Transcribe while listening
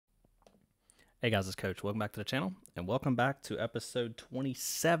Hey guys, it's Coach. Welcome back to the channel, and welcome back to episode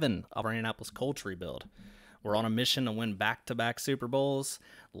 27 of our Indianapolis Colts rebuild. We're on a mission to win back-to-back Super Bowls.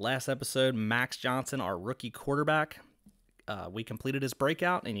 Last episode, Max Johnson, our rookie quarterback, we completed his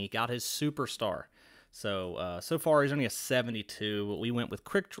breakout, and he got his superstar. So far, he's only a 72. We went with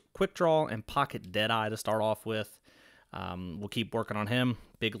quick draw and pocket deadeye to start off with. We'll keep working on him.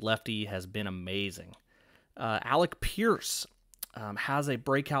 Big lefty has been amazing. Alec Pierce has a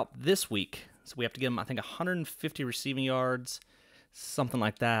breakout this week. So we have to give him, I think, 150 receiving yards, something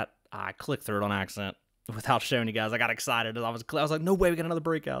like that. I clicked through it on accident without showing you guys. I got excited. I was like, no way, we got another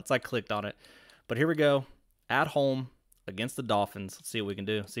breakout. So I clicked on it. But here we go. At home against the Dolphins. Let's see what we can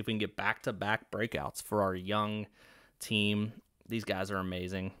do. See if we can get back-to-back breakouts for our young team. These guys are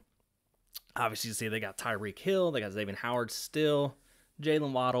amazing. Obviously, you see they got Tyreek Hill. They got Xavier Howard still.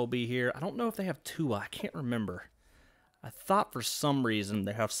 Jalen Waddle will be here. I don't know if they have Tua. I can't remember. I thought for some reason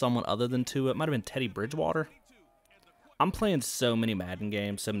they have someone other than Tua. It might have been Teddy Bridgewater. I'm playing so many Madden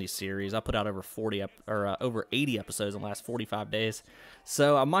games, so many series. I put out over over 80 episodes in the last 45 days,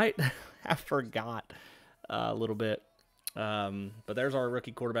 so I might have forgot a little bit. But there's our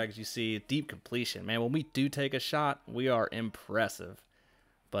rookie quarterback, as you see, deep completion. Man, when we do take a shot, we are impressive.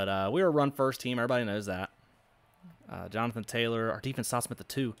 But we are a run-first team. Everybody knows that. Jonathan Taylor, our defense stops him at the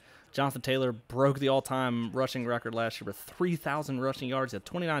 2. Jonathan Taylor broke the all-time rushing record last year with 3,000 rushing yards. He had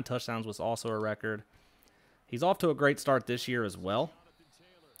 29 touchdowns, was also a record. He's off to a great start this year as well.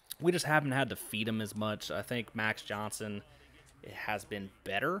 We just haven't had to feed him as much. I think Max Johnson has been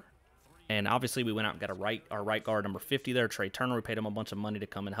better. And obviously we went out and got our right guard, number 50 there, Trey Turner. We paid him a bunch of money to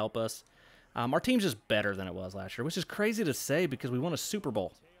come and help us. Our team's just better than it was last year, which is crazy to say because we won a Super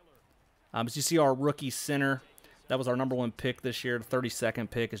Bowl. As you see, our rookie center, that was our number 1 pick this year. The 32nd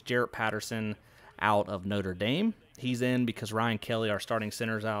pick is Jarrett Patterson out of Notre Dame. He's in because Ryan Kelly, our starting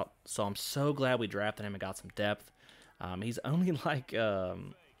center, is out. So I'm so glad we drafted him and got some depth. He's only like,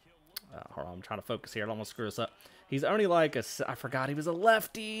 hold on, I'm trying to focus here. I don't want to screw this up. He's only like I forgot he was a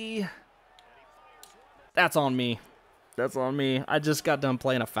lefty. That's on me. That's on me. I just got done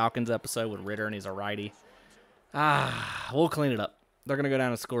playing a Falcons episode with Ritter, and he's a righty. We'll clean it up. They're going to go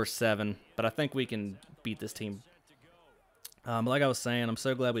down and score 7, but I think we can beat this team. Like I was saying, I'm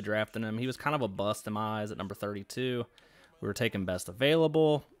so glad we drafted him. He was kind of a bust in my eyes at number 32. We were taking best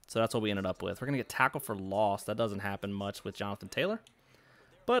available, so that's what we ended up with. We're going to get tackled for loss. That doesn't happen much with Jonathan Taylor.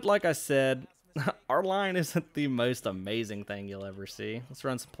 But like I said, our line isn't the most amazing thing you'll ever see. Let's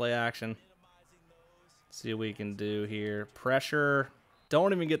run some play action. See what we can do here. Pressure.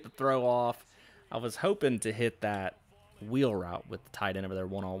 Don't even get the throw off. I was hoping to hit that wheel route with the tight end over there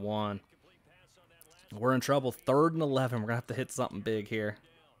one-on-one. We're in trouble. 3rd and 11. We're going to have to hit something big here.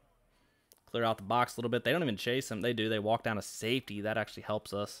 Clear out the box a little bit. They don't even chase him. They do. They walk down a safety. That actually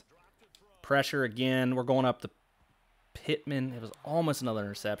helps us. Pressure again. We're going up to Pittman. It was almost another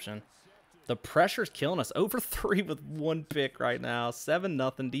interception. The pressure's killing us. Over 3 with 1 pick right now.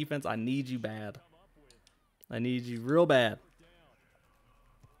 7-0 defense. I need you bad. I need you real bad.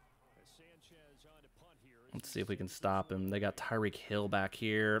 Let's see if we can stop him. They got Tyreek Hill back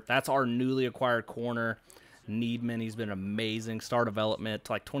here. That's our newly acquired corner, Needman. He's been amazing. Star development.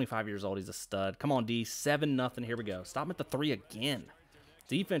 Like 25 years old, he's a stud. Come on, D. 7-0. Here we go. Stop him at the 3 again.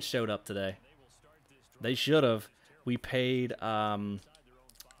 Defense showed up today. They should have. We paid our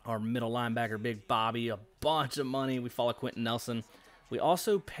middle linebacker, Big Bobby, a bunch of money. We follow Quentin Nelson. We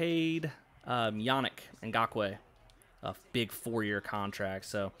also paid Yannick Ngakoue a big 4-year contract.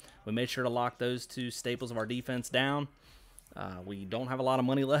 So we made sure to lock those 2 staples of our defense down. We don't have a lot of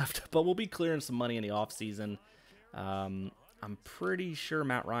money left, but we'll be clearing some money in the offseason. I'm pretty sure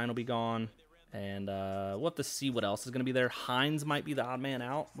Matt Ryan will be gone. And we'll have to see what else is going to be there. Hines might be the odd man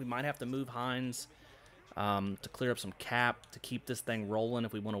out. We might have to move Hines to clear up some cap to keep this thing rolling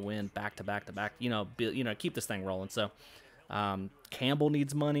if we want to win back-to-back-to-back. Keep this thing rolling. So Campbell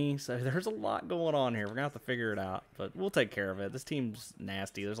needs money, so there's a lot going on here. We're gonna have to figure it out, but we'll take care of it. This team's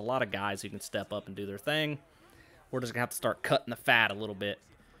nasty. There's a lot of guys who can step up and do their thing. We're just gonna have to start cutting the fat a little bit.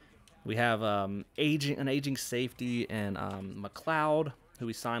 We have an aging safety and McLeod, who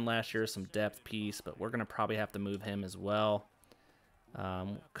we signed last year, some depth piece, but we're gonna probably have to move him as well.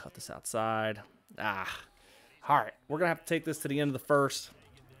 We'll cut this outside. All right, we're gonna have to take this to the end of the first,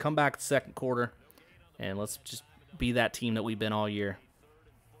 come back the second quarter, and let's just be that team that we've been all year.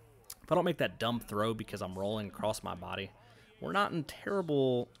 If I don't make that dumb throw because I'm rolling across my body, we're not in a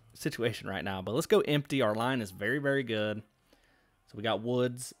terrible situation right now. But let's go empty. Our line is very, very good. So we got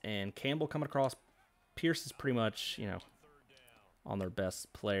Woods and Campbell coming across. Pierce is pretty much, on their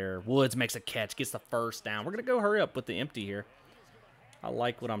best player. Woods makes a catch, gets the first down. We're going to go hurry up with the empty here. I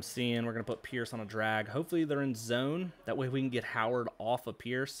like what I'm seeing. We're going to put Pierce on a drag. Hopefully they're in zone. That way we can get Howard off of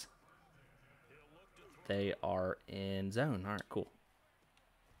Pierce. They are in zone. All right, cool.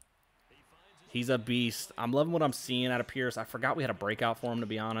 He's a beast. I'm loving what I'm seeing out of Pierce. I forgot we had a breakout for him, to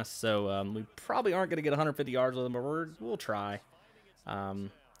be honest. So we probably aren't going to get 150 yards with him, but we'll try.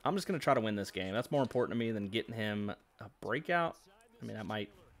 I'm just going to try to win this game. That's more important to me than getting him a breakout. I mean, that might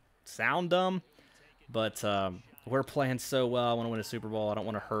sound dumb, but we're playing so well. I want to win a Super Bowl. I don't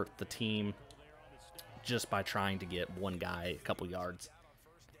want to hurt the team just by trying to get one guy a couple yards.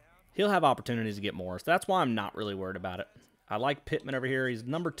 He'll have opportunities to get more, so that's why I'm not really worried about it. I like Pittman over here. He's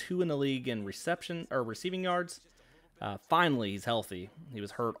number 2 in the league in receiving yards. Finally, he's healthy. He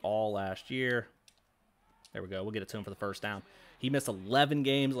was hurt all last year. There we go. We'll get it to him for the first down. He missed 11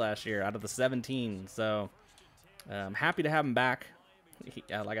 games last year out of the 17, so I'm happy to have him back.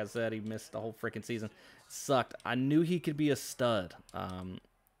 Like I said, he missed the whole freaking season. Sucked. I knew he could be a stud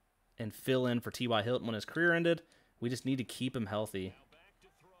and fill in for T.Y. Hilton when his career ended. We just need to keep him healthy.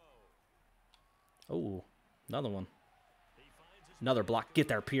 Oh, another one. Another block. Get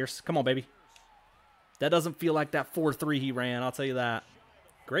there, Pierce. Come on, baby. That doesn't feel like that 4-3 he ran, I'll tell you that.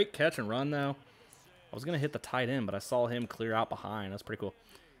 Great catch and run, though. I was going to hit the tight end, but I saw him clear out behind. That's pretty cool.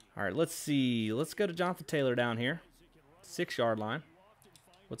 All right, let's see. Let's go to Jonathan Taylor down here. 6-yard line.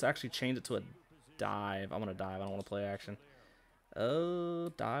 Let's actually change it to a dive. I want to dive. I don't want to play action.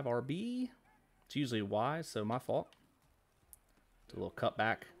 Dive RB. It's usually Y, so my fault. Do a little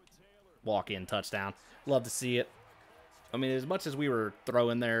cutback. Walk in, touchdown. Love to see it. I mean, as much as we were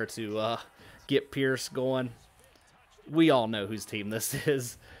throwing there to get Pierce going, we all know whose team this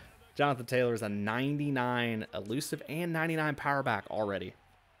is. Jonathan Taylor is a 99 elusive and 99 power back already.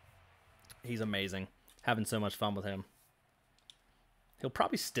 He's amazing. Having so much fun with him. He'll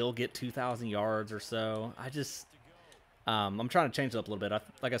probably still get 2,000 yards or so. I'm trying to change it up a little bit.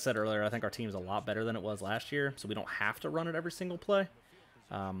 Like I said earlier, I think our team's a lot better than it was last year, so we don't have to run it every single play.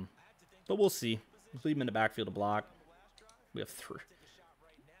 But we'll see. Leave him in the backfield to block. We have 3.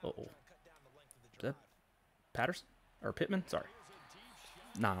 Uh-oh. Is that Patterson? Or Pittman? Sorry.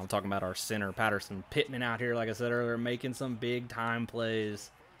 Nah, I'm talking about our center, Patterson. Pittman out here, like I said earlier, making some big-time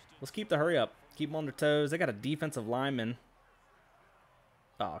plays. Let's keep the hurry up. Keep them on their toes. They got a defensive lineman.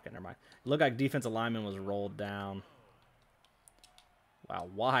 Oh, okay, never mind. It looked like defensive lineman was rolled down. Wow,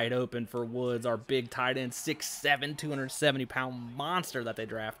 wide open for Woods, our big tight end, 6'7", 270-pound monster that they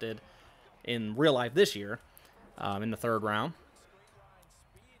drafted in real life this year in the 3rd round.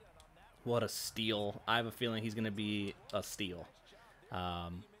 What a steal. I have a feeling he's going to be a steal.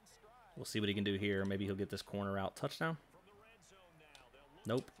 We'll see what he can do here. Maybe he'll get this corner out. Touchdown?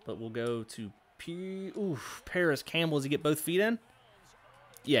 Nope, but we'll go to Paris Campbell. Does he get both feet in?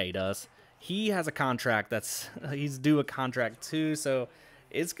 Yeah, he does. He has a contract he's due a contract too, so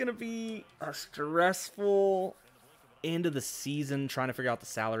it's going to be a stressful end of the season trying to figure out the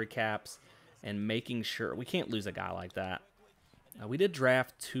salary caps and making sure we can't lose a guy like that. We did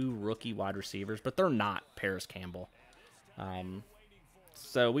draft 2 rookie wide receivers, but they're not Paris Campbell.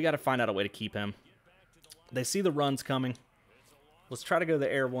 So we got to find out a way to keep him. They see the runs coming. Let's try to go to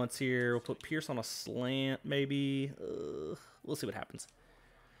the air once here. We'll put Pierce on a slant, maybe. We'll see what happens.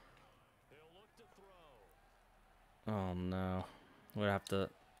 Oh, no. We'd have to...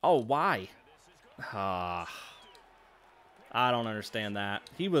 Oh, why? I don't understand that.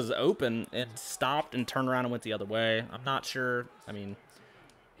 He was open and stopped and turned around and went the other way. I'm not sure. I mean,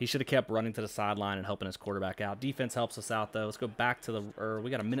 he should have kept running to the sideline and helping his quarterback out. Defense helps us out, though. Let's go back to the... we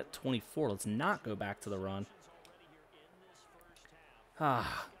got a minute 24. Let's not go back to the run.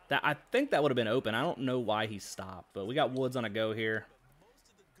 I think that would have been open. I don't know why he stopped, but we got Woods on a go here.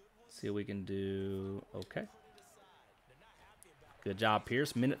 See what we can do. Okay. Good job,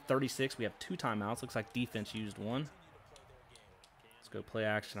 Pierce. Minute 36. We have 2 timeouts. Looks like defense used 1. Let's go play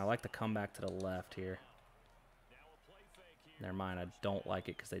action. I like the comeback to the left here. Never mind. I don't like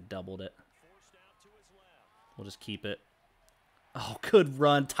it because they doubled it. We'll just keep it. Oh, good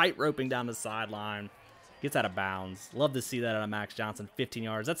run. Tight roping down the sideline. Gets out of bounds. Love to see that out of Max Johnson. 15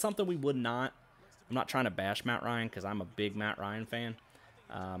 yards. That's something we would not. I'm not trying to bash Matt Ryan because I'm a big Matt Ryan fan.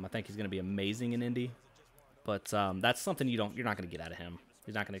 I think he's going to be amazing in Indy. But that's something you're not going to get out of him.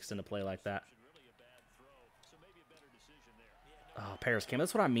 He's not going to extend a play like that. Oh, Paris Campbell.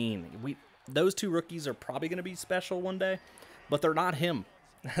 That's what I mean. Those 2 rookies are probably going to be special one day, but they're not him.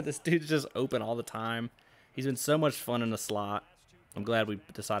 This dude's just open all the time. He's been so much fun in the slot. I'm glad we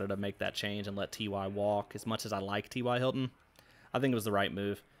decided to make that change and let T.Y. walk. As much as I like T.Y. Hilton, I think it was the right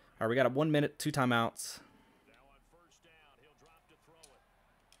move. All right, we got a 1 minute, 2 timeouts.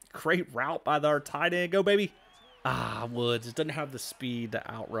 Great route by our tight end. Go, baby. Ah, Woods doesn't have the speed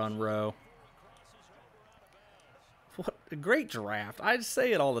to outrun Rowe. What a great draft. I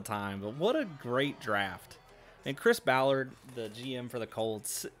say it all the time, but what a great draft. And Chris Ballard, the GM for the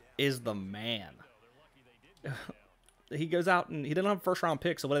Colts, is the man. He goes out and he didn't have a first-round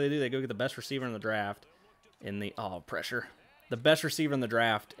pick, so what do? They go get the best receiver in the draft in the, pressure. The best receiver in the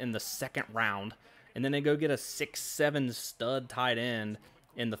draft in the second round, and then they go get a 6'7" stud tight end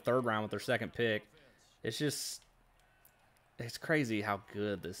in the third round with their second pick. It's just, it's crazy how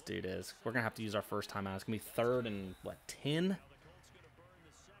good this dude is. We're going to have to use our first timeout. It's going to be third and, 10?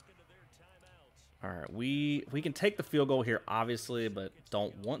 All right, we can take the field goal here, obviously, but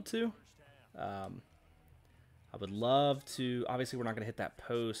don't want to. I would love to. Obviously, we're not going to hit that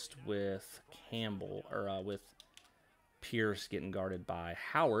post with Campbell or with Pierce getting guarded by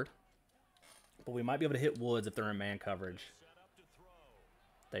Howard. But we might be able to hit Woods if they're in man coverage.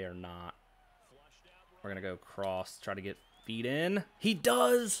 They are not. We're going to go cross, try to get feet in. He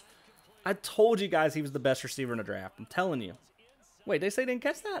does! I told you guys he was the best receiver in the draft. I'm telling you. Wait, they say they didn't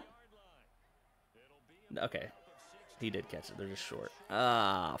catch that? Okay. He did catch it. They're just short.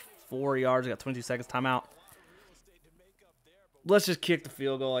 4 yards. We got 22 seconds. Timeout. Let's just kick the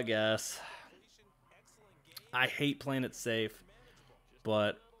field goal, I guess. I hate playing it safe,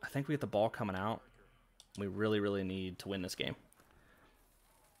 but I think we get the ball coming out. We really, really need to win this game.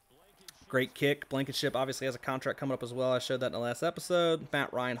 Great kick. Blankenship obviously has a contract coming up as well. I showed that in the last episode.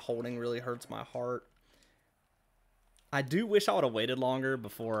 Matt Ryan holding really hurts my heart. I do wish I would have waited longer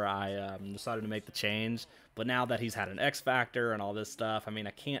before I decided to make the change. But now that he's had an X Factor and all this stuff, I mean,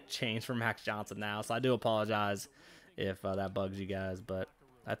 I can't change for Max Johnson now. So I do apologize if that bugs you guys. But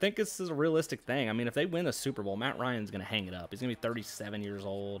I think this is a realistic thing. I mean, if they win a Super Bowl, Matt Ryan's going to hang it up. He's going to be 37 years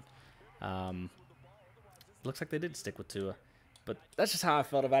old. Looks like they did stick with Tua. But that's just how I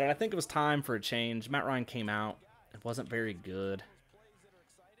felt about it. I think it was time for a change. Matt Ryan came out. It wasn't very good.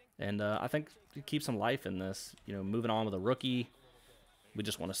 And I think it keeps some life in this. You know, moving on with a rookie. We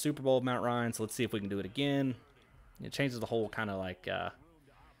just won a Super Bowl with Matt Ryan, so let's see if we can do it again. It changes the whole kind of like,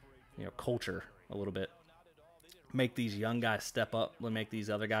 culture a little bit. Make these young guys step up. Make these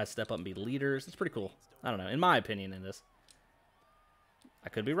other guys step up and be leaders. It's pretty cool. I don't know. In my opinion in this. I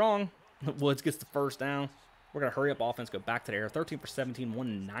could be wrong. Woods gets the first down. We're going to hurry up offense, go back to the air. 13 for 17,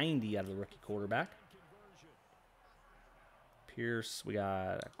 190 out of the rookie quarterback. Pierce, we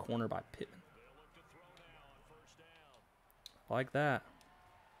got a corner by Pittman. I like that.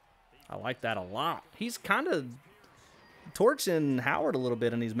 I like that a lot. He's kind of torching Howard a little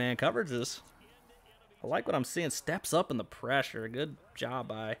bit in these man coverages. I like what I'm seeing. Steps up in the pressure. Good job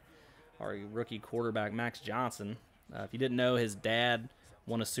by our rookie quarterback, Max Johnson. If you didn't know, his dad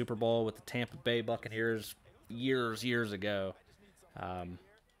won a Super Bowl with the Tampa Bay Buccaneers years ago.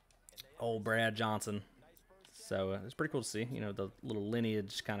 Old Brad Johnson. So it's pretty cool to see, the little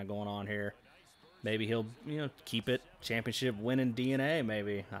lineage kind of going on here. Maybe he'll, keep it. Championship winning DNA,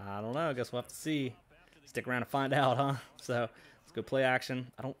 maybe. I don't know. I guess we'll have to see. Stick around and find out, huh? So let's go play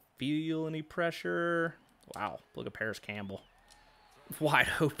action. I don't feel any pressure. Wow. Look at Paris Campbell. Wide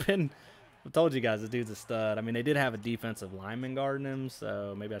open. I told you guys, this dude's a stud. I mean, they did have a defensive lineman guarding him,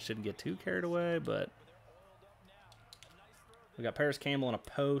 so maybe I shouldn't get too carried away, but we got Paris Campbell in a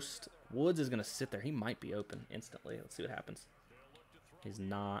post. Woods is going to sit there. He might be open instantly. Let's see what happens. He's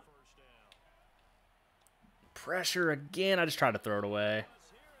not. Pressure again. I just tried to throw it away.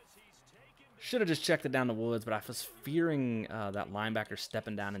 Should have just checked it down to Woods, but I was fearing that linebacker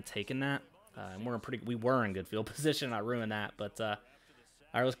stepping down and taking that. And we were in good field position. I ruined that, but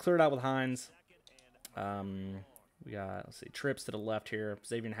I was cleared out with Hines. We got, let's see, trips to the left here.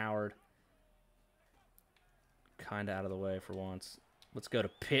 Xavier Howard. Kind of out of the way for once. Let's go to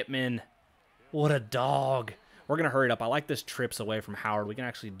Pittman. What a dog. We're going to hurry it up. I like this trips away from Howard. We can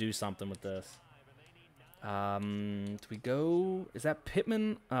actually do something with this. Do we go? Is that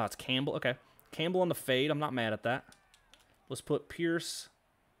Pittman? Oh, it's Campbell. Okay. Campbell on the fade. I'm not mad at that. Let's put Pierce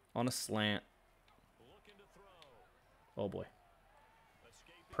on a slant. Oh, boy.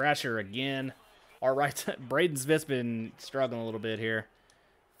 Pressure again. All right. Braden Smith's been struggling a little bit here.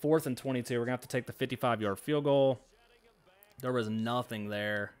 4th and 22. We're going to have to take the 55-yard field goal. There was nothing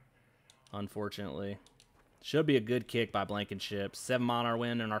there, unfortunately. Should be a good kick by Blankenship. 7-mile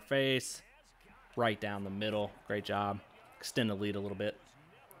win in our face. Right down the middle. Great job. Extend the lead a little bit.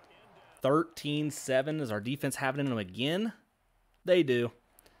 13-7. Is our defense having them again? They do.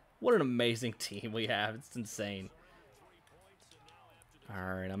 What an amazing team we have. It's insane.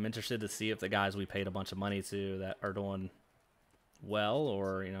 All right, I'm interested to see if the guys we paid a bunch of money to that are doing well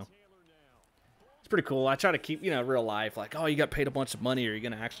or, It's pretty cool. I try to keep, real life. Like, oh, you got paid a bunch of money. Are you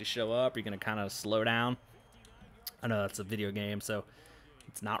going to actually show up? Are you going to kind of slow down? I know that's a video game, so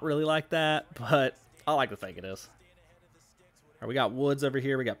it's not really like that, but I like to think it is. All right, we got Woods over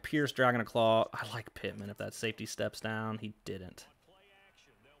here. We got Pierce dragging a claw. I like Pittman if that safety steps down. He didn't.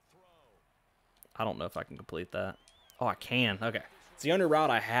 I don't know if I can complete that. Oh, I can. Okay. It's the only route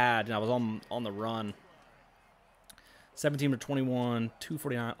I had, and I was on the run. 17 to 21,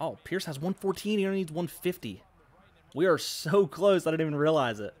 249. Oh, Pierce has 114. He only needs 150. We are so close. I didn't even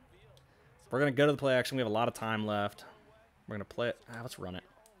realize it. We're going to go to the play action. We have a lot of time left. We're going to play it. Let's run it.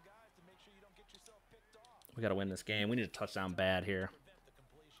 We got to win this game. We need a touchdown bad here.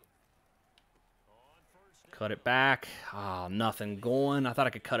 Cut it back. Oh, nothing going. I thought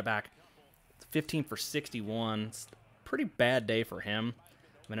I could cut it back. 15 for 61. It's a pretty bad day for him.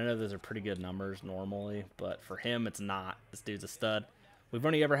 I mean, I know those are pretty good numbers normally, but for him, it's not. This dude's a stud. We've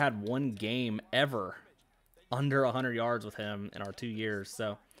only ever had one game ever under 100 yards with him in our 2 years.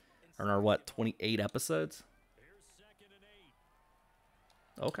 So, or in our, what, 28 episodes?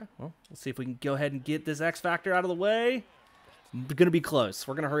 Okay, well, let's see if we can go ahead and get this X Factor out of the way. We're going to be close.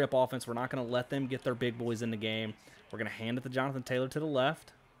 We're going to hurry up offense. We're not going to let them get their big boys in the game. We're going to hand it to Jonathan Taylor to the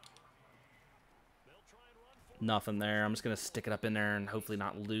left. Nothing there. I'm just going to stick it up in there and hopefully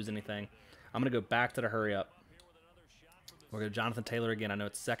not lose anything. I'm going to go back to the hurry up. We're going to Jonathan Taylor again. I know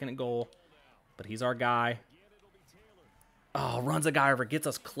it's 2nd and goal, but he's our guy. Oh, runs a guy over. Gets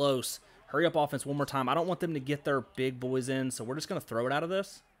us close. Hurry up offense one more time. I don't want them to get their big boys in, so we're just going to throw it out of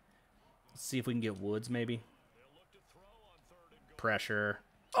this. Let's see if we can get Woods maybe. Pressure.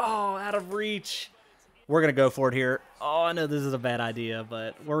 Oh, out of reach. We're going to go for it here. Oh, I know this is a bad idea,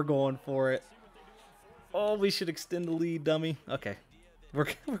 but we're going for it. Oh, we should extend the lead, dummy. Okay, we're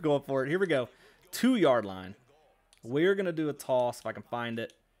going for it. Here we go. 2-yard line. We're going to do a toss if I can find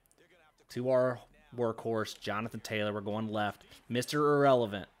it. To our workhorse, Jonathan Taylor. We're going left. Mr.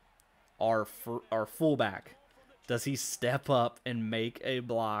 Irrelevant, our fullback. Does he step up and make a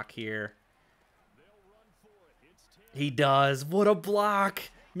block here? He does. What a block.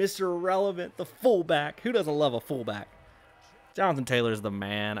 Mr. Irrelevant, the fullback. Who doesn't love a fullback? Jonathan Taylor's the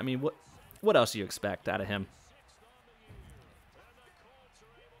man. I mean, what else do you expect out of him?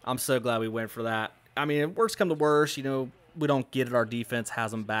 I'm so glad we went for that. I mean, worst come to worst, you know, we don't get it. Our defense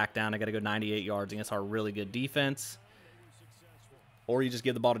has them back down. I got to go 98 yards against our really good defense. Or you just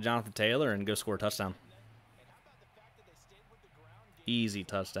give the ball to Jonathan Taylor and go score a touchdown. Easy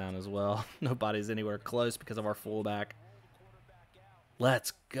touchdown as well. Nobody's anywhere close because of our fullback.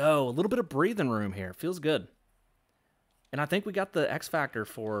 Let's go. A little bit of breathing room here. Feels good. And I think we got the X factor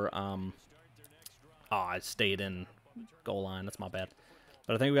for... oh, I stayed in goal line. That's my bad.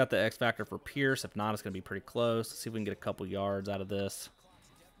 But I think we got the X factor for Pierce. If not, it's going to be pretty close. Let's see if we can get a couple yards out of this.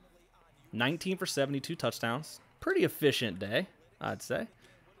 19 for 72 touchdowns. Pretty efficient day, I'd say.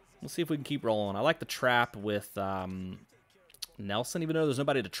 We'll see if we can keep rolling. I like the trap with Nelson, even though there's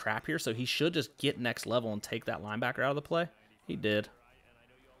nobody to trap here. So he should just get next level and take that linebacker out of the play. He did.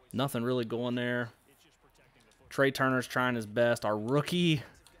 Nothing really going there. Trey Turner's trying his best. Our rookie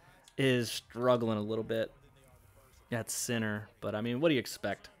is struggling a little bit at center. But, I mean, what do you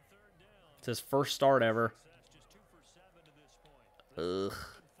expect? It's his first start ever. Ugh.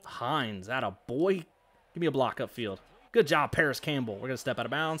 Hines, atta boy. Give me a block upfield. Good job, Paris Campbell. We're going to step out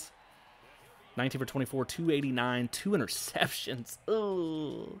of bounds. 19 for 24, 289, 2 interceptions.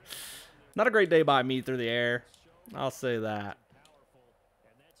 Ugh. Not a great day by me through the air. I'll say that.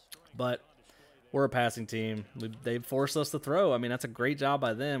 But we're a passing team. They forced us to throw. I mean, that's a great job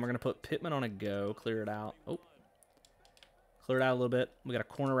by them. We're going to put Pittman on a go. Clear it out. Oh. Clear it out a little bit. We got a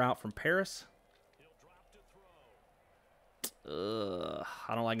corner route from Paris. Ugh.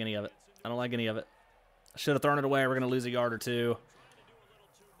 I don't like any of it. I don't like any of it. I should have thrown it away. We're going to lose a yard or two.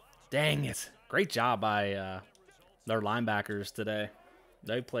 Dang it. Great job by their linebackers today.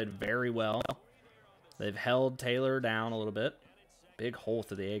 They played very well. They've held Taylor down a little bit. Big hole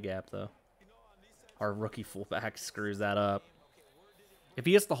through the A-gap, though. Our rookie fullback screws that up. If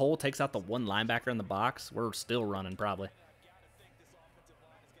he hits the hole, takes out the one linebacker in the box, we're still running, probably.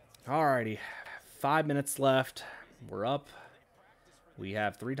 Alrighty. 5 minutes left. We're up. We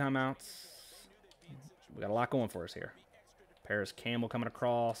have 3 timeouts. We got a lot going for us here. Paris Campbell coming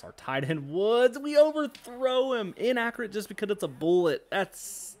across. Our tight end Woods. We overthrow him. Inaccurate just because it's a bullet.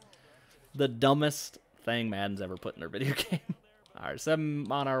 That's the dumbest thing Madden's ever put in their video game. All right,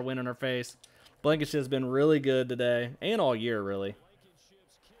 7-mile-an-hour wind in our face. Blankenship has been really good today and all year, really.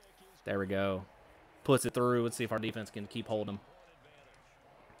 There we go. Puts it through. Let's see if our defense can keep holding them.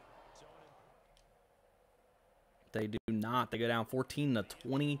 They do not. They go down 14 to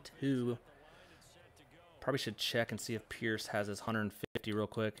 22. Probably should check and see if Pierce has his 150 real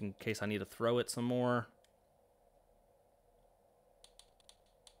quick in case I need to throw it some more.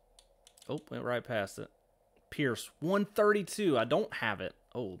 Oh, went right past it. Pierce, 132. I don't have it.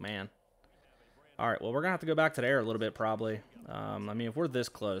 Oh, man. All right, well, we're going to have to go back to the air a little bit probably. I mean, if we're this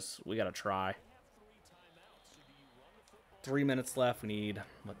close, we got to try. 3 minutes left. We need,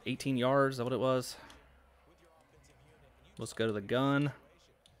 what, 18 yards? Is that what it was? Let's go to the gun.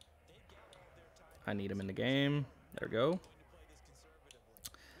 I need him in the game. There we go.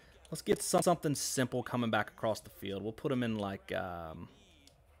 Let's get something simple coming back across the field. We'll put him in like that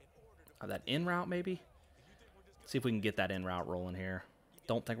in route maybe. See if we can get that in route rolling here.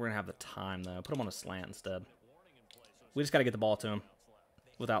 Don't think we're going to have the time though. Put him on a slant instead. We just got to get the ball to him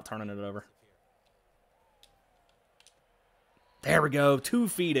without turning it over. There we go. 2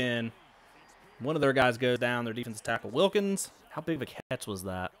 feet in. One of their guys goes down. Their defensive tackle, Wilkins. How big of a catch was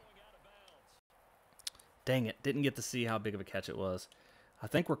that? Dang it. Didn't get to see how big of a catch it was. I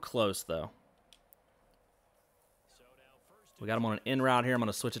think we're close, though. We got him on an in route here. I'm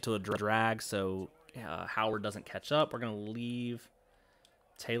going to switch it to a drag so Howard doesn't catch up. We're going to leave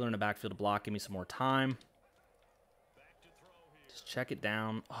Taylor in the backfield to block. Give me some more time. Just check it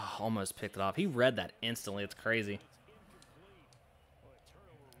down. Oh, almost picked it off. He read that instantly. It's crazy.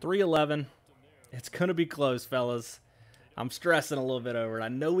 3-11. It's going to be close, fellas. I'm stressing a little bit over it. I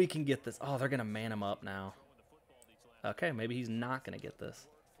know we can get this. Oh, they're going to man him up now. Okay, maybe he's not going to get this.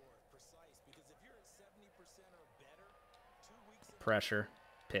 Pressure.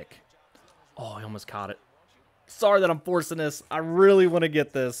 Pick. Oh, he almost caught it. Sorry that I'm forcing this. I really want to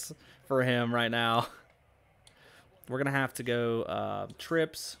get this for him right now. We're going to have to go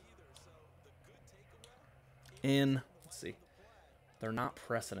trips. In. Let's see. They're not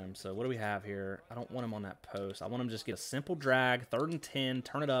pressing him, so what do we have here? I don't want him on that post. I want him to just get a simple drag, 3rd and 10,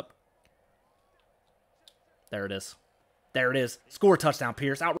 turn it up. There it is. There it is. Score a touchdown,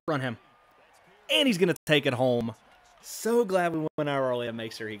 Pierce. Outrun him. And he's going to take it home. So glad we went out early to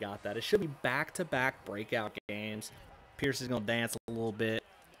make sure he got that. It should be back-to-back breakout games. Pierce is going to dance a little bit.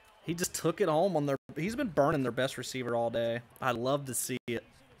 He just took it home on their... He's been burning their best receiver all day. I love to see it.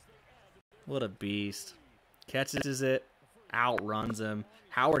 What a beast. Catches it. Outruns him.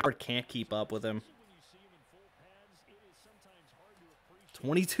 Howard can't keep up with him.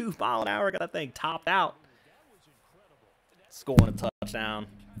 22 mile an hour. Got that thing topped out. Scoring a touchdown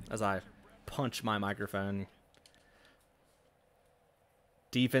as I punch my microphone.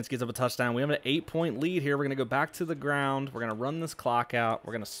 Defense gets up a touchdown. We have an 8-point lead here. We're going to go back to the ground. We're going to run this clock out.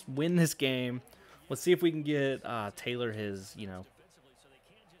 We're going to win this game. Let's see if we can get Taylor his,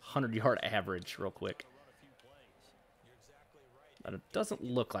 100-yard average real quick. But it doesn't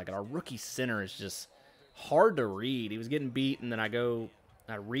look like it. Our rookie center is just hard to read. He was getting beat, and then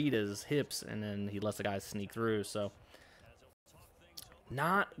I read his hips, and then he lets the guys sneak through. So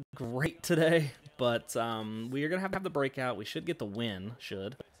not great today, but we are going to have the breakout. We should get the win,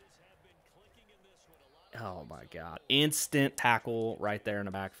 Oh, my God. Instant tackle right there in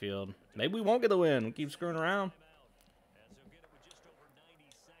the backfield. Maybe we won't get the win. We keep screwing around.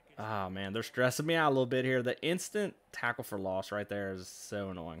 Oh, man, they're stressing me out a little bit here. The instant tackle for loss right there is so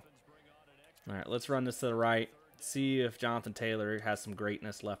annoying. All right, let's run this to the right. See if Jonathan Taylor has some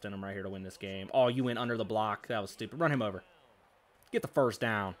greatness left in him right here to win this game. Oh, you went under the block. That was stupid. Run him over. Get the first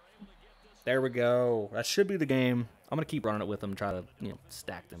down. There we go. That should be the game. I'm going to keep running it with him, try to,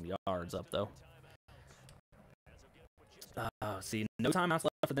 stack them yards up, though. See, no timeouts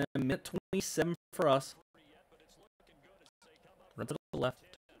left for them. Minute 27 for us. Run to the left.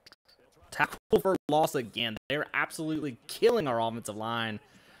 Tackle for loss again. They're absolutely killing our offensive line.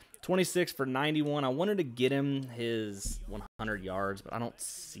 26 for 91. I wanted to get him his 100 yards, but I don't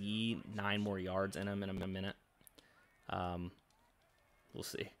see 9 more yards in him in a minute. We'll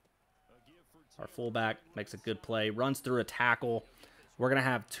see. Our fullback makes a good play. Runs through a tackle. We're going to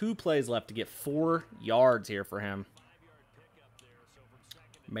have 2 plays left to get 4 yards here for him.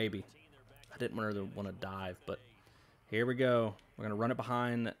 Maybe. I didn't really want to dive, but here we go. We're going to run it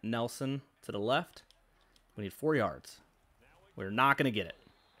behind Nelson to the left. We need 4 yards. We're not going to get it.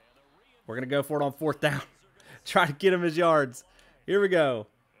 We're going to go for it on 4th down. Try to get him his yards. Here we go.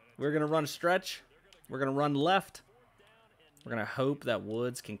 We're going to run a stretch. We're going to run left. We're going to hope that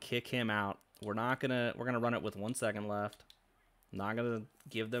Woods can kick him out. We're going to run it with 1 second left. Not going to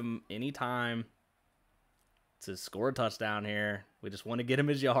give them any time to score a touchdown here. We just want to get him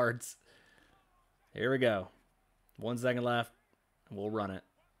his yards. Here we go. 1 second left. We'll run it.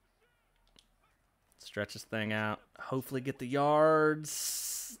 Stretch this thing out. Hopefully get the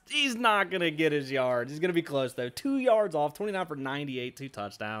yards. He's not going to get his yards. He's going to be close, though. 2 yards off. 29 for 98. 2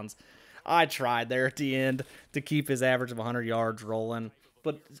 touchdowns. I tried there at the end to keep his average of 100 yards rolling.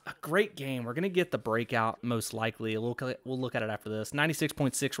 But a great game. We're going to get the breakout most likely. We'll look at it after this.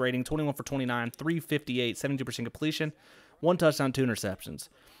 96.6 rating, 21 for 29, 358, 72% completion, 1 touchdown, 2 interceptions.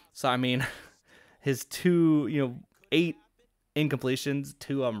 So, I mean, his 8 incompletions,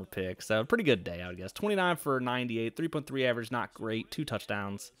 2 of them were picks. So, pretty good day, I would guess. 29 for 98, 3.3 average, not great, 2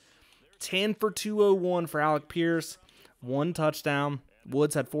 touchdowns. 10 for 201 for Alec Pierce, 1 touchdown.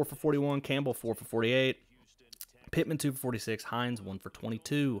 Woods had 4 for 41, Campbell 4 for 48. Pittman 2 for 46, Hines 1 for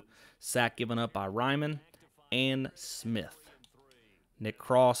 22. Sack given up by Ryman and Smith. Nick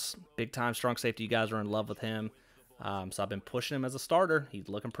Cross, big-time strong safety. You guys are in love with him. So I've been pushing him as a starter. He's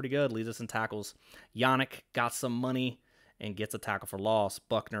looking pretty good. Leads us in tackles. Yannick got some money and gets a tackle for loss.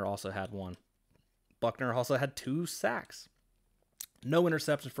 Buckner also had 1. Buckner also had 2 sacks. No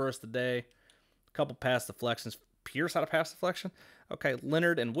interceptions for us today. A couple pass deflections. Pierce had a pass deflection. Okay,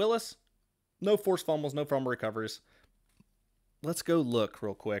 Leonard and Willis. No forced fumbles, no fumble recoveries. Let's go look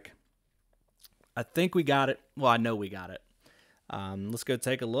real quick. I think we got it. Well, I know we got it. Let's go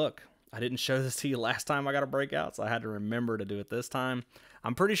take a look. I didn't show this to you last time I got a breakout, so I had to remember to do it this time.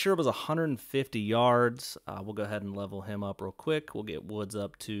 I'm pretty sure it was 150 yards. We'll go ahead and level him up real quick. We'll get Woods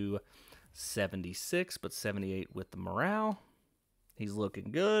up to 76, but 78 with the morale. He's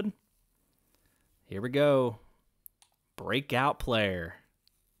looking good. Here we go. Breakout player.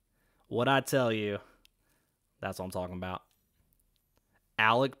 What I tell you, that's what I'm talking about.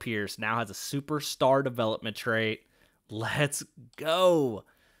 Alec Pierce now has a superstar development trait. Let's go.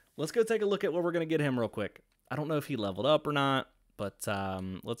 Let's go take a look at where we're going to get him real quick. I don't know if he leveled up or not, but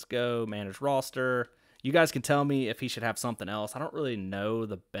let's go manage roster. You guys can tell me if he should have something else. I don't really know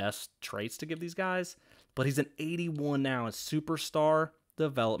the best traits to give these guys, but he's an 81 now in superstar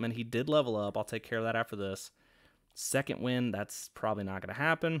development. He did level up. I'll take care of that after this. Second win, that's probably not going to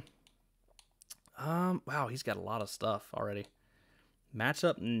happen. Wow, he's got a lot of stuff already.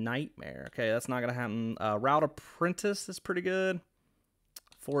 Matchup nightmare. Okay, that's not going to happen. Route apprentice is pretty good.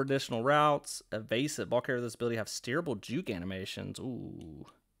 4 additional routes. Evasive. Ball carrier with this ability have steerable juke animations. Ooh.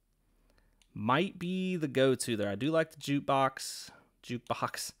 Might be the go-to there. I do like the jukebox.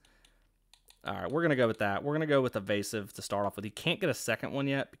 All right, we're going to go with that. We're going to go with evasive to start off with. He can't get a second one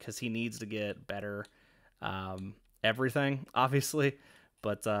yet because he needs to get better everything, obviously.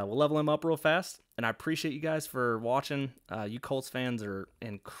 But we'll level him up real fast. And I appreciate you guys for watching. You Colts fans are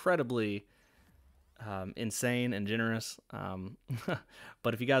incredibly insane and generous.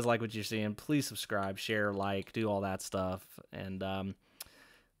 But if you guys like what you're seeing, please subscribe, share, like, do all that stuff. And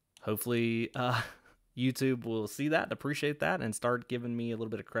hopefully YouTube will see that and appreciate that and start giving me a little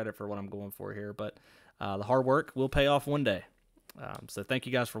bit of credit for what I'm going for here. But the hard work will pay off one day. So thank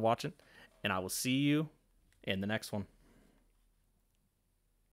you guys for watching, and I will see you in the next one.